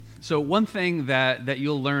So one thing that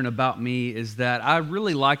you'll learn about me is that I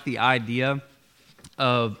really like the idea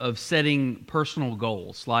of setting personal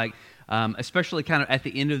goals, like especially kind of at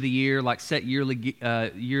the end of the year, like set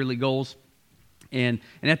yearly goals. And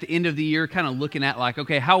at the end of the year, kind of looking at like,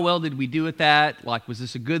 okay, how well did we do at that? Like, was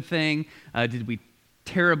this a good thing? Did we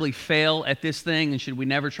terribly fail at this thing, and should we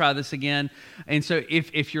never try this again? And so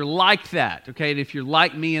if you're like that, okay, and if you're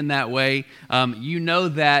like me in that way, you know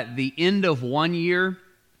that the end of one year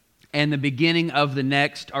and the beginning of the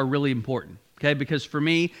next are really important. Okay, because for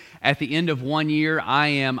me, at the end of one year, I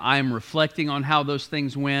am reflecting on how those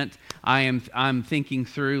things went. I'm thinking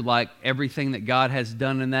through like everything that God has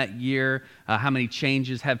done in that year, how many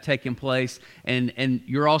changes have taken place, and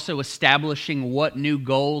you're also establishing what new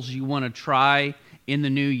goals you want to try in the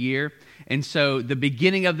new year. And so the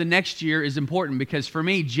beginning of the next year is important because for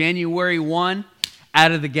me, January 1,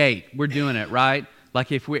 out of the gate, we're doing it, right?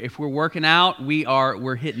 Like if we're working out,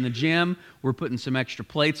 we're hitting the gym, we're putting some extra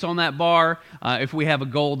plates on that bar. If we have a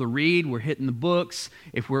goal to read, we're hitting the books.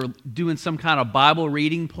 If we're doing some kind of Bible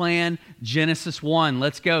reading plan, Genesis 1,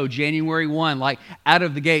 let's go, January 1, like out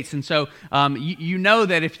of the gates. And so you know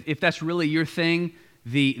that if that's really your thing,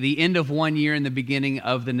 the end of one year and the beginning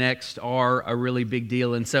of the next are a really big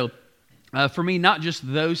deal. And so for me, not just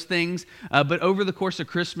those things, but over the course of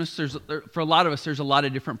Christmas, for a lot of us, there's a lot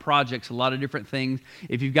of different projects, a lot of different things.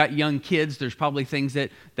 If you've got young kids, there's probably things that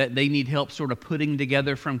they need help sort of putting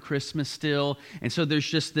together from Christmas still. And so there's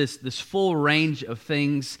just this full range of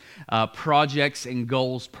things, projects and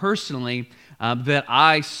goals personally that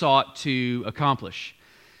I sought to accomplish.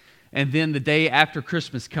 And then the day after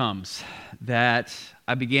Christmas comes, that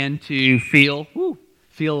I began to feel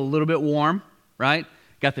a little bit warm, right?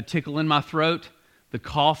 Got the tickle in my throat, the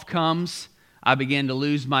cough comes, I began to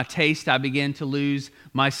lose my taste, I began to lose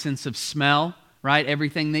my sense of smell, right?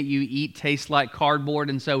 Everything that you eat tastes like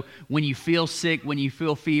cardboard, and so when you feel sick, when you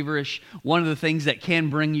feel feverish, one of the things that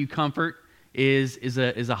can bring you comfort is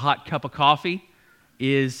a hot cup of coffee,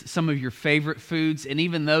 is some of your favorite foods, and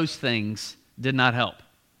even those things did not help,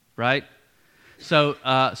 right? So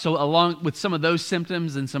along with some of those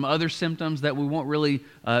symptoms and some other symptoms that we won't really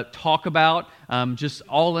talk about, just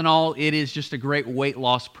all in all, it is just a great weight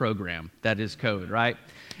loss program. That is code, right?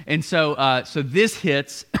 And so this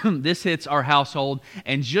hits our household,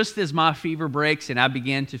 and just as my fever breaks and I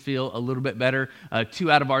began to feel a little bit better, 2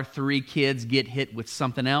 out of our 3 kids get hit with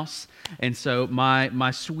something else, and so my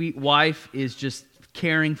sweet wife is just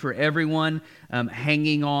caring for everyone,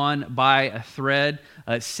 hanging on by a thread,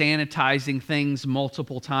 sanitizing things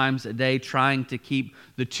multiple times a day, trying to keep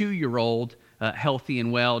the 2-year-old healthy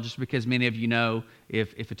and well, just because many of you know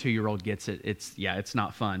if a 2-year-old gets it, it's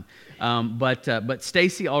not fun. But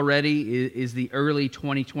Stacy already is the early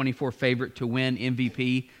 2024 favorite to win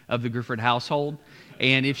MVP of the Grifford household.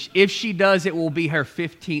 And if she does, it will be her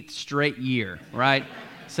 15th straight year, right?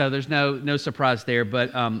 So there's no surprise there.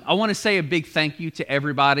 But I want to say a big thank you to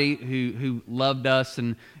everybody who loved us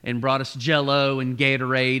and brought us Jell-O and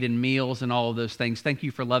Gatorade and meals and all of those things. Thank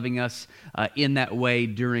you for loving us in that way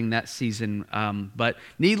during that season. But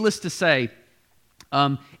needless to say,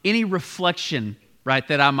 any reflection, right,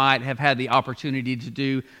 that I might have had the opportunity to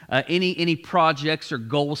do, any projects or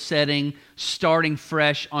goal setting, starting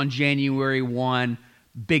fresh on January 1,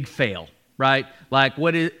 big fail, right? Like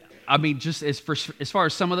just as far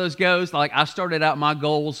as some of those goes, like I started out my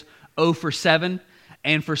goals 0 for 7,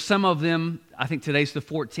 and for some of them, I think today's the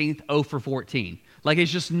 14th, 0 for 14. Like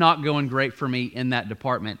it's just not going great for me in that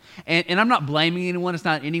department. And I'm not blaming anyone. It's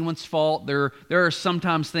not anyone's fault. There are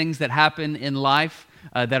sometimes things that happen in life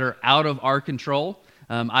that are out of our control.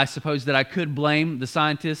 I suppose that I could blame the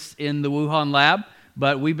scientists in the Wuhan lab,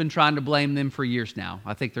 but we've been trying to blame them for years now.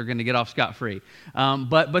 I think they're going to get off scot-free.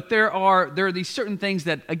 But there are these certain things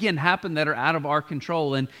that, again, happen that are out of our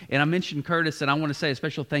control. And I mentioned Curtis, and I want to say a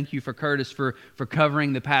special thank you for Curtis for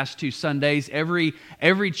covering the past 2 Sundays. Every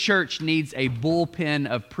church needs a bullpen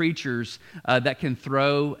of preachers that can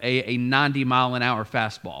throw a 90-mile-an-hour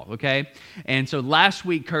fastball, okay? And so last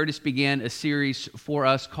week, Curtis began a series for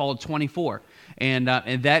us called 24. And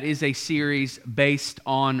that is a series based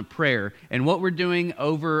on prayer. And what we're doing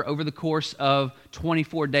over the course of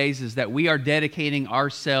 24 days is that we are dedicating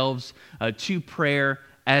ourselves to prayer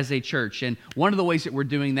as a church. And one of the ways that we're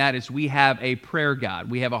doing that is we have a prayer guide.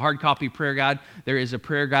 We have a hard copy prayer guide. There is a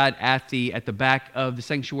prayer guide at the back of the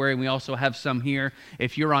sanctuary, and we also have some here.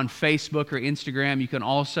 If you're on Facebook or Instagram, you can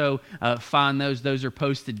also find those. Those are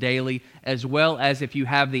posted daily, as well as if you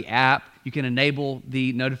have the app, you can enable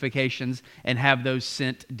the notifications and have those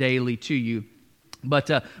sent daily to you.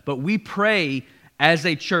 But we pray as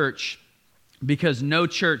a church because no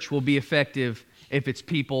church will be effective if its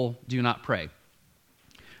people do not pray.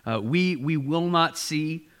 We will not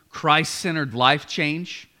see Christ-centered life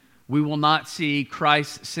change. We will not see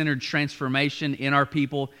Christ-centered transformation in our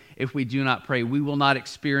people if we do not pray. We will not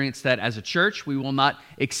experience that as a church. We will not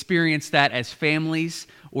experience that as families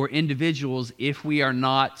or individuals if we are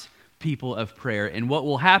not people of prayer. And what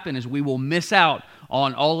will happen is we will miss out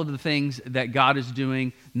on all of the things that God is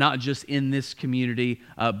doing, not just in this community,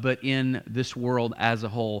 but in this world as a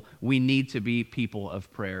whole. We need to be people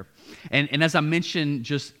of prayer. And as I mentioned,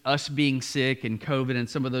 just us being sick and COVID and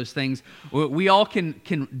some of those things, we all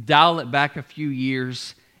can dial it back a few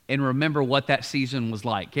years and remember what that season was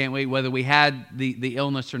like, can't we? Whether we had the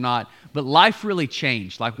illness or not. But life really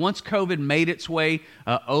changed. Like once COVID made its way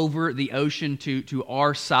over the ocean to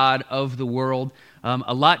our side of the world,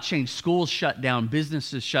 a lot changed. Schools shut down,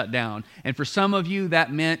 businesses shut down. And for some of you,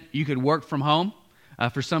 that meant you could work from home.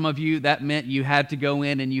 For some of you, that meant you had to go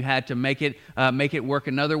in and you had to make it work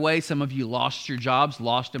another way. Some of you lost your jobs,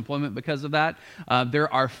 lost employment because of that.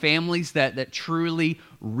 There are families that truly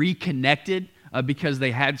reconnected because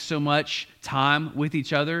they had so much time with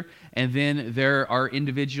each other. And then there are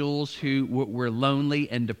individuals who were lonely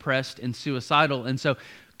and depressed and suicidal. And so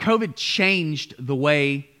COVID changed the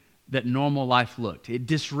way that normal life looked. It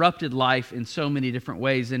disrupted life in so many different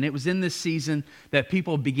ways. And it was in this season that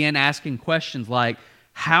people began asking questions like,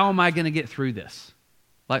 how am I going to get through this?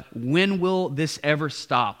 Like, when will this ever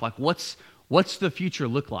stop? Like, what's the future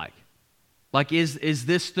look like? Like, is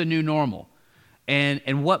this the new normal?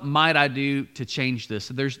 And what might I do to change this?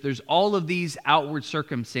 So there's all of these outward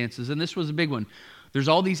circumstances, and this was a big one. There's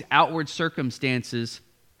all these outward circumstances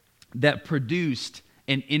that produced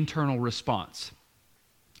an internal response.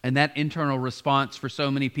 And that internal response for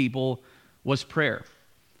so many people was prayer.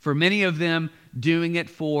 For many of them, doing it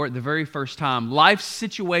for the very first time. Life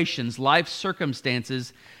situations, life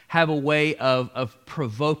circumstances have a way of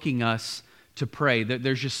provoking us to pray.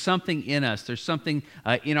 There's just something in us. There's something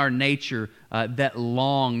in our nature that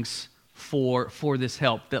longs for this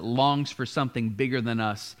help, that longs for something bigger than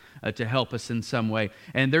us to help us in some way.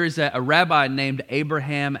 And there is a rabbi named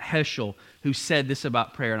Abraham Heschel who said this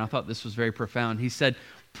about prayer, and I thought this was very profound. He said,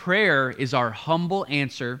 prayer is our humble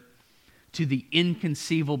answer to the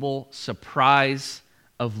inconceivable surprise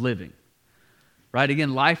of living. Right?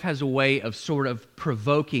 Again, life has a way of sort of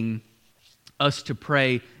provoking us to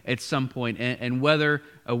pray at some point. And whether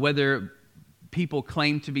people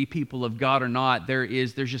claim to be people of God or not,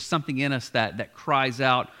 there's just something in us that cries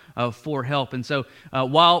out for help. And so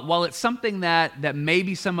while it's something that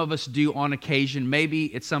maybe some of us do on occasion, maybe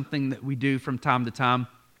it's something that we do from time to time,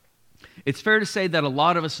 it's fair to say that a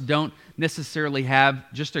lot of us don't necessarily have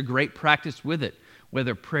just a great practice with it,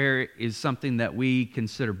 whether prayer is something that we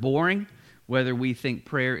consider boring, whether we think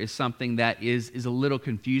prayer is something that is a little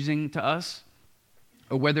confusing to us,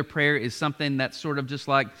 or whether prayer is something that's sort of just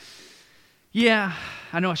like, yeah,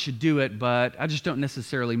 I know I should do it, but I just don't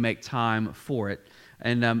necessarily make time for it.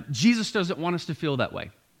 And Jesus doesn't want us to feel that way.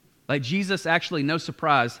 Like Jesus, actually, no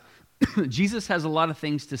surprise, Jesus has a lot of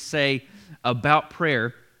things to say about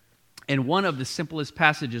prayer. And one of the simplest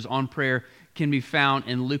passages on prayer can be found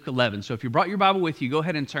in Luke 11. So if you brought your Bible with you, go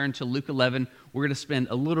ahead and turn to Luke 11. We're going to spend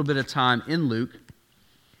a little bit of time in Luke.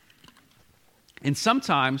 And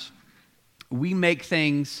sometimes we make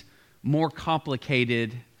things more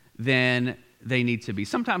complicated than they need to be.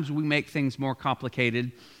 Sometimes we make things more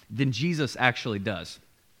complicated than Jesus actually does.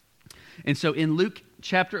 And so in Luke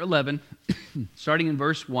chapter 11, starting in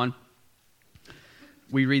verse 1,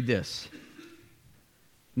 we read this.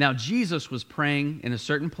 Now Jesus was praying in a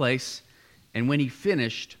certain place, and when he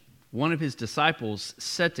finished, one of his disciples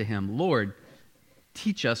said to him, Lord,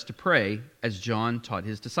 teach us to pray as John taught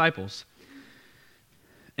his disciples.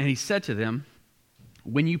 And he said to them,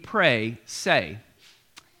 when you pray, say.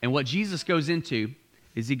 And what Jesus goes into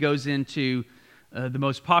is he goes into the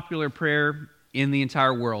most popular prayer in the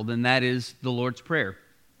entire world, and that is the Lord's Prayer.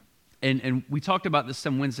 And we talked about this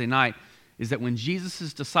some Wednesday night, is that when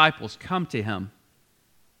Jesus' disciples come to him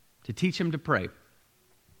to teach him to pray,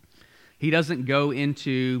 he doesn't go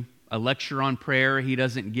into a lecture on prayer. He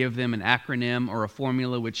doesn't give them an acronym or a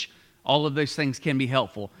formula, which all of those things can be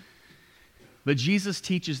helpful. But Jesus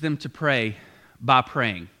teaches them to pray by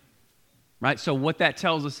praying, right? So what that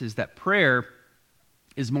tells us is that prayer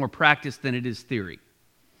is more practice than it is theory,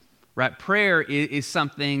 right? Prayer is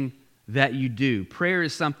something that you do. Prayer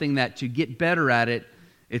is something that to get better at it,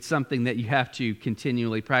 it's something that you have to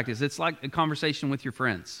continually practice. It's like a conversation with your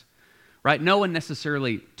friends, right? No one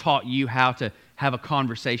necessarily taught you how to have a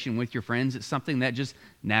conversation with your friends. It's something that just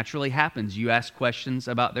naturally happens. You ask questions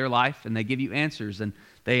about their life, and they give you answers, and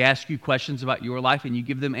they ask you questions about your life, and you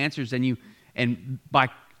give them answers, and And by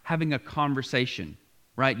having a conversation,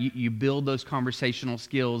 right, you build those conversational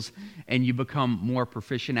skills and you become more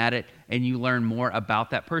proficient at it and you learn more about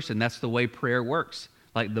that person. That's the way prayer works.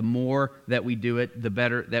 Like the more that we do it, the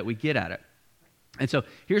better that we get at it. And so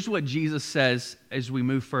here's what Jesus says as we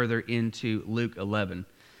move further into Luke 11.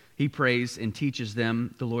 He prays and teaches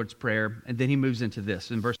them the Lord's Prayer, and then he moves into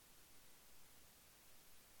this. In verse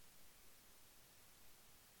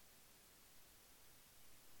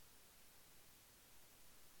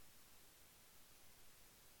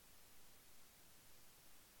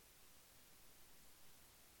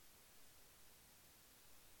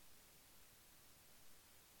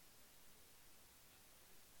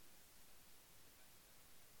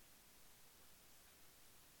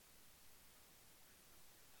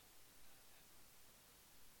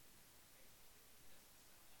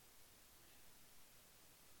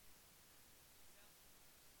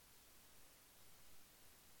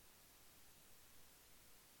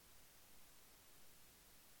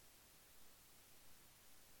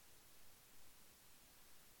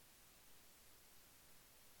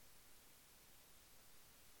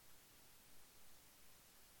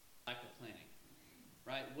lack of planning,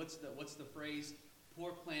 right? What's the phrase?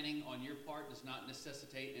 Poor planning on your part does not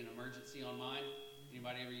necessitate an emergency on mine.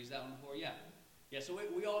 Anybody ever used that one before? Yeah. So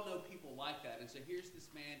we all know people like that. And so here's this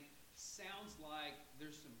man. Sounds like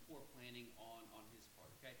there's some poor planning on his part.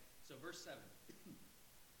 Okay. So verse 7.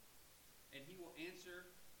 And he will answer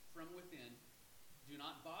from within, do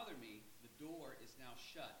not bother me. The door is now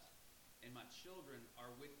shut, and my children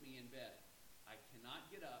are with me in bed. I cannot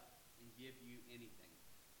get up and give you anything.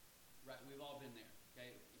 Right, we've all been there,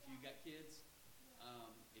 okay? If you got kids,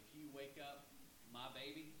 if you wake up, my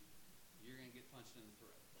baby, you're going to get punched in the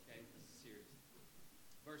throat, okay? This is serious.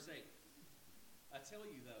 Verse 8, I tell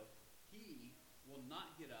you, though, he will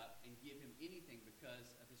not get up and give him anything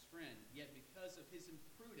because of his friend, yet because of his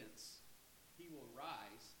imprudence, he will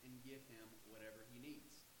rise and give him whatever he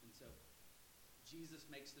needs. And so Jesus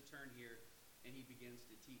makes the turn here, and he begins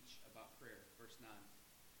to teach about prayer. Verse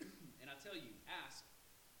 9, and I tell you, ask,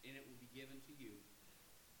 and it will be given to you.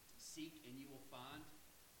 Seek, and you will find.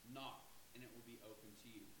 Knock, and it will be open to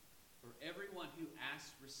you. For everyone who asks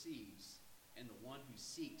receives, and the one who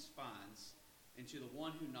seeks finds, and to the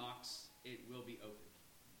one who knocks it will be opened.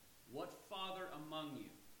 What father among you,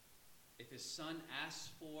 if his son asks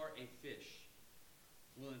for a fish,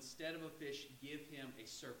 will instead of a fish give him a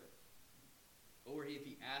serpent? Or if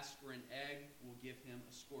he asks for an egg, will give him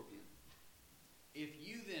a scorpion? If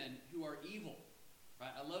you then, who are evil,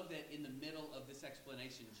 right? I love that in the middle of this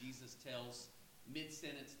explanation, Jesus tells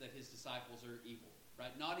mid-sentence that his disciples are evil,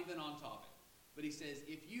 right? Not even on topic. But he says,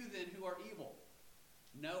 if you then who are evil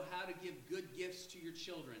know how to give good gifts to your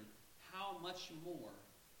children, how much more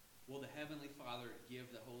will the Heavenly Father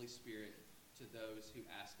give the Holy Spirit to those who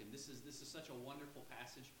ask him? This is such a wonderful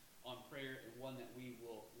passage on prayer, and one that we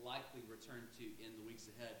will likely return to in the weeks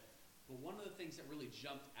ahead. But one of the things that really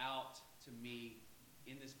jumped out to me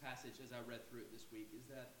in this passage as I read through it this week is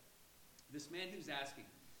that this man who's asking,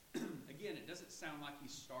 again, it doesn't sound like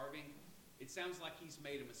he's starving. It sounds like he's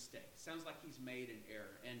made a mistake. It sounds like he's made an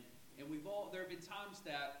error. And there have been times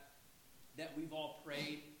that we've all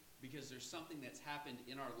prayed because there's something that's happened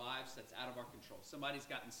in our lives that's out of our control. Somebody's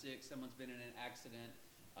gotten sick. Someone's been in an accident.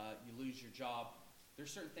 You lose your job. There's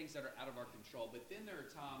certain things that are out of our control. But then there are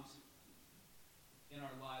times in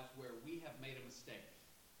our lives where we have made a mistake,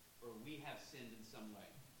 or we have sinned in some way.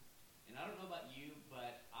 And I don't know about you,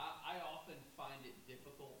 but I often find it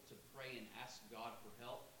difficult to pray and ask God for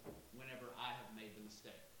help whenever I have made the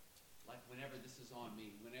mistake. Like whenever this is on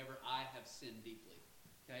me, whenever I have sinned deeply.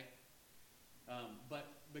 Okay? But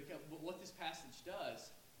what this passage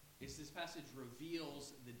does is this passage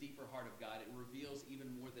reveals the deeper heart of God. It reveals even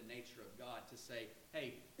more the nature of God to say,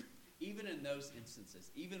 hey, even in those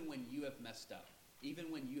instances, even when you have messed up,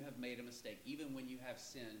 even when you have made a mistake, even when you have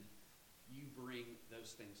sinned, you bring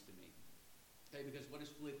those things to me. Okay, because what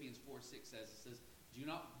does Philippians 4:6 says? It says, do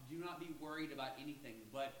not be worried about anything,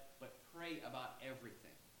 but pray about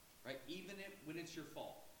everything. Right? Even when it's your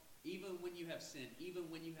fault, even when you have sinned, even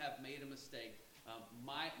when you have made a mistake,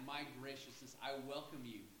 my graciousness, I welcome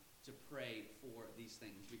you to pray for these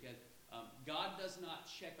things, because God does not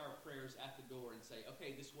check our prayers at the door and say,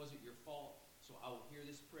 okay, this wasn't your fault, so I will hear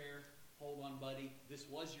this prayer. Hold on, buddy. This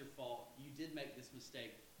was your fault. You did make this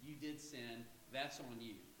mistake. You did sin. That's on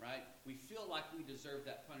you, right? We feel like we deserve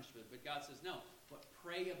that punishment, but God says, no, but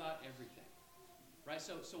pray about everything, right?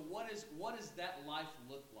 So what does that life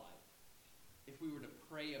look like if we were to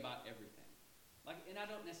pray about everything? And I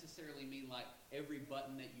don't necessarily mean like every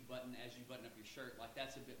button that you button as you button up your shirt, like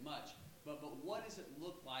that's a bit much. But what does it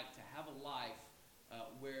look like to have a life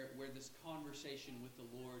where this conversation with the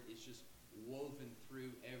Lord is just woven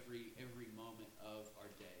through every moment of our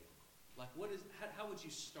day? Like, how would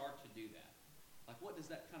you start to do that? Like, what does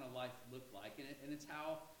that kind of life look like? And it's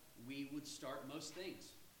how we would start most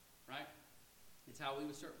things, right? It's how we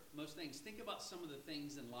would start most things. Think about some of the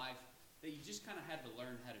things in life that you just kind of had to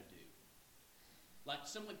learn how to do. Like,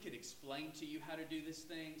 someone could explain to you how to do this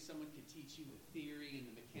thing. Someone could teach you the theory and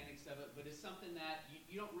the mechanics of it. But it's something that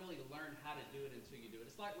you don't really learn how to do it until you do it.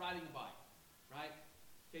 It's like riding a bike, right?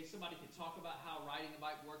 Okay, somebody could talk about how riding a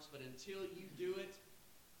bike works, but until you do it,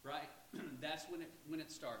 right, that's when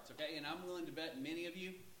it starts, okay? And I'm willing to bet many of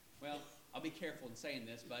you, well, I'll be careful in saying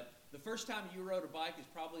this, but the first time you rode a bike is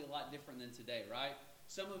probably a lot different than today, right?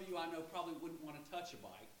 Some of you I know probably wouldn't want to touch a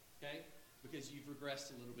bike, okay, because you've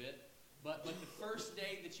regressed a little bit. But the first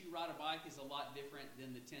day that you ride a bike is a lot different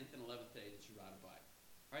than the 10th and 11th day that you ride a bike.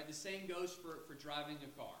 Right? The same goes for driving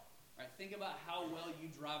a car. Right? Think about how well you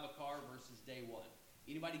drive a car versus day one.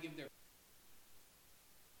 Anybody give their...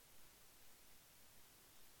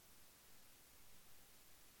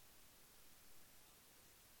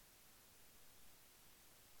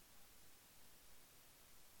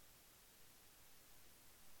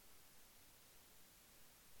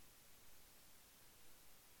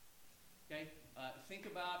 Okay, think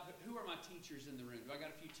about, who are my teachers in the room? Do I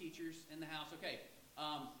got a few teachers in the house? Okay,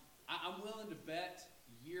 I'm willing to bet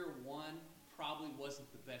year one probably wasn't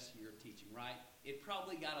the best year of teaching, right? It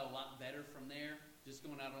probably got a lot better from there, just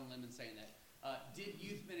going out on a limb and saying that. Did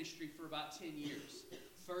youth ministry for about 10 years.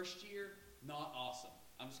 First year, not awesome.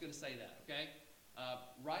 I'm just going to say that, okay?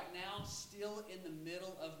 Right now, still in the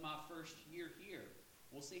middle of my first year here.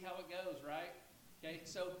 We'll see how it goes, right? Okay,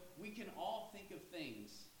 so we can all think of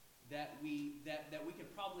things that we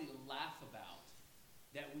could probably laugh about,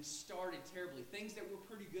 that we started terribly, things that we're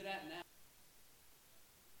pretty good at now.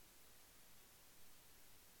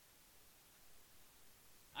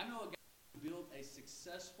 I know a guy who built a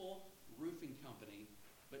successful roofing company,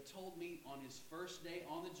 but told me on his first day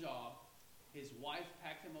on the job, his wife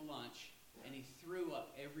packed him a lunch, and he threw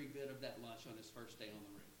up every bit of that lunch on his first day on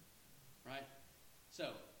the roof. Right?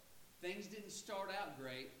 So, things didn't start out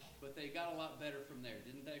great, but they got a lot better from there,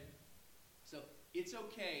 didn't they? So, it's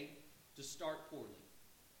okay to start poorly.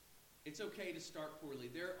 It's okay to start poorly.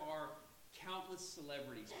 There are countless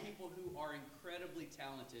celebrities, people who are incredibly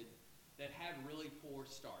talented that had really poor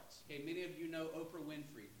starts. Okay, many of you know Oprah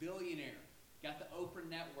Winfrey, billionaire, got the Oprah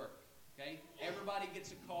Network. Okay, everybody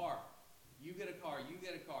gets a car. You get a car. You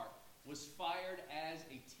get a car. Was fired as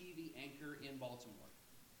a TV anchor in Baltimore.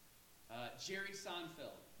 Jerry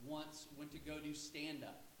Seinfeld once went to go do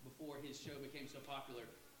stand-up before his show became so popular.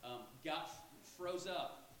 Froze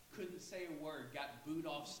up, couldn't say a word, got booed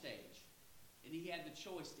off stage. And he had the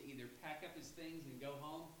choice to either pack up his things and go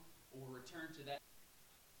home or return to that.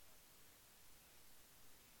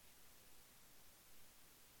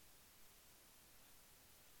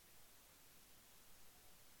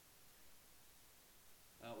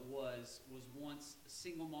 Was once a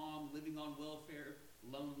single mom, living on welfare,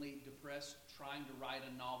 lonely, depressed, trying to write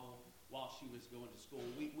a novel while she was going to school.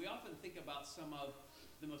 We often think about some of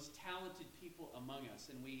the most talented people among us,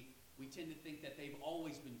 and we tend to think that they've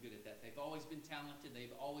always been good at that. They've always been talented.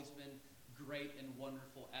 They've always been great and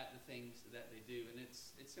wonderful at the things that they do, and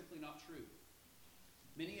it's simply not true.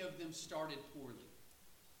 Many of them started poorly.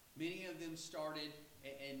 Many of them started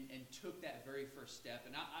and took that very first step.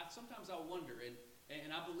 And sometimes I'll wonder,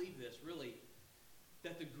 and I believe this, really,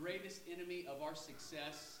 that the greatest enemy of our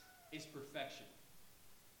success is perfection.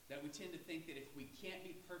 That we tend to think that if we can't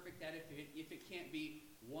be perfect at it, if it can't be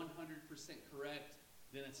 100% correct,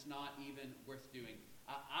 then it's not even worth doing.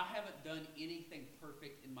 I haven't done anything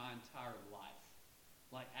perfect in my entire life.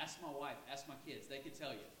 Like, ask my wife, ask my kids, they could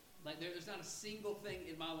tell you. Like, there's not a single thing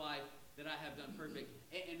in my life that I have done perfect.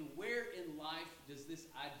 And where in life does this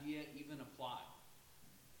idea even apply?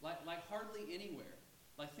 Like hardly anywhere.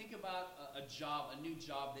 Like, think about a new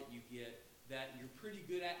job that you get that you're pretty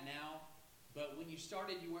good at now, but when you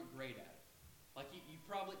started, you weren't great at it. Like,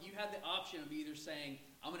 you had the option of either saying,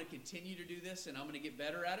 I'm going to continue to do this and I'm going to get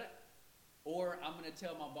better at it, or I'm going to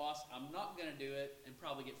tell my boss I'm not going to do it and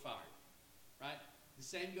probably get fired. Right? The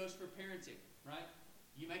same goes for parenting, right?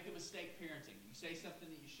 You make a mistake parenting. You say something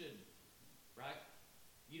that you shouldn't, right?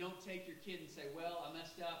 You don't take your kid and say, well, I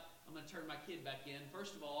messed up, I'm going to turn my kid back in.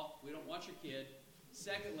 First of all, we don't want your kid.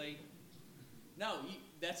 Secondly, no,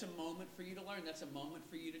 that's a moment for you to learn. That's a moment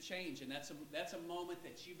for you to change. And that's a moment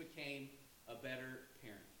that you became a better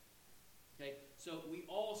parent. Okay? So we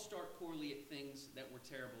all start poorly at things that we're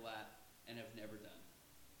terrible at and have never done.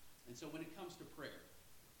 And so when it comes to prayer,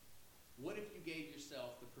 What if you gave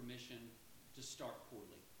yourself the permission to start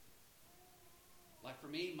poorly? Like for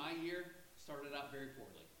me, my year started out very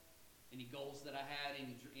poorly. Any goals that I had,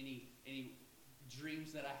 any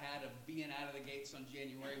dreams that I had of being out of the gates on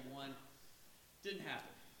January 1 didn't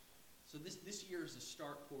happen. So this year is a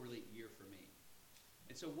start poorly year for me.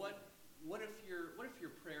 And so what if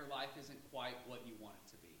your prayer life isn't quite what you want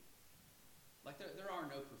it to be? Like there are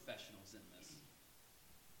no professionals in this.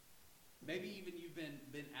 Maybe even you've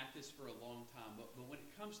been at this for a long time, but when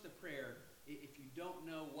it comes to prayer, if you don't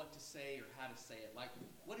know what to say or how to say it, like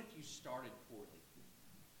what if you started poorly?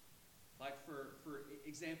 Like for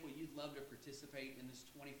example, you'd love to participate in this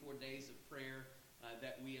 24 days of prayer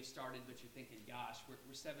that we have started, but you're thinking, gosh, we're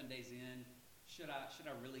 7 days in. Should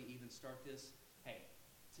I really even start this? Hey,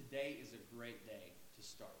 today is a great day to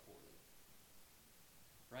start poorly.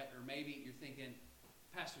 Right? Or maybe you're thinking,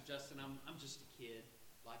 Pastor Justin, I'm just a kid.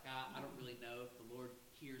 Like I don't really know if the Lord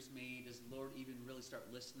hears me. Does the Lord even really start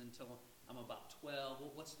listening until I'm about 12?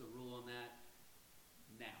 Well, what's the rule on that?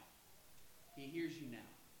 Now. He hears you now.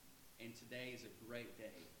 And today is a great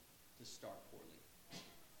day to start poorly.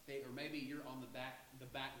 Or maybe you're on the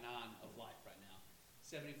back nine of life right now.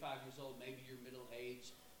 75 years old, maybe you're middle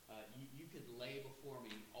aged. You could lay before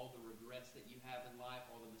me all the regrets that you have in life,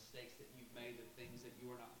 all the mistakes that you've made, the things that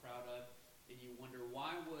you are not proud of, and you wonder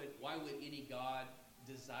why would any God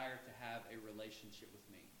desire to have a relationship with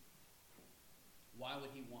me? Why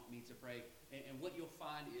would he want me to pray? And what you'll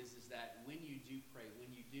find is that when you do pray,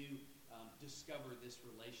 when you do discover this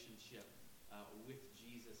relationship with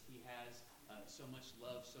Jesus, he has so much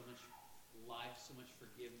love, so much life, so much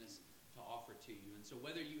forgiveness to offer to you. And so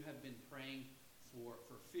whether you have been praying for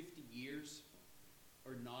 50 years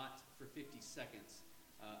or not for 50 seconds,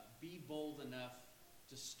 be bold enough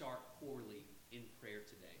to start poorly in prayer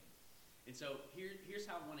today. And so here's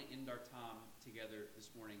how I want to end our time together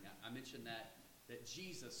this morning. I mentioned that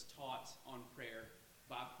Jesus taught on prayer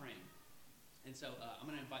by praying. And so I'm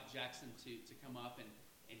going to invite Jackson to come up, and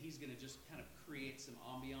he's going to just kind of create some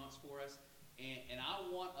ambiance for us. And I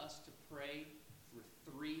want us to pray for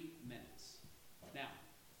 3 minutes. Now,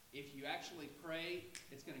 if you actually pray,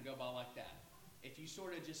 it's going to go by like that. If you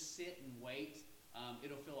sort of just sit and wait,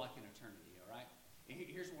 it'll feel like an eternity, all right? And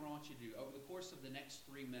here's what I want you to do. Over the course of the next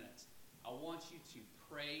 3 minutes, I want you to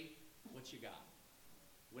pray what you got.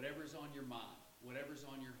 Whatever's on your mind, whatever's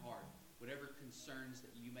on your heart, whatever concerns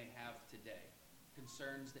that you may have today,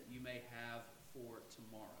 concerns that you may have for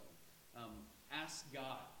tomorrow. Ask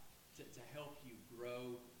God to help you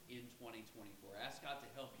grow in 2024. Ask God to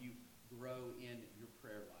help you grow in your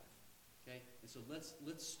prayer life. Okay? And so let's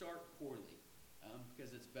start poorly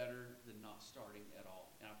because it's better than not starting at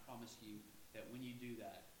all. And I promise you that when you do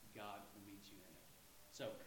that, God will meet you in it. So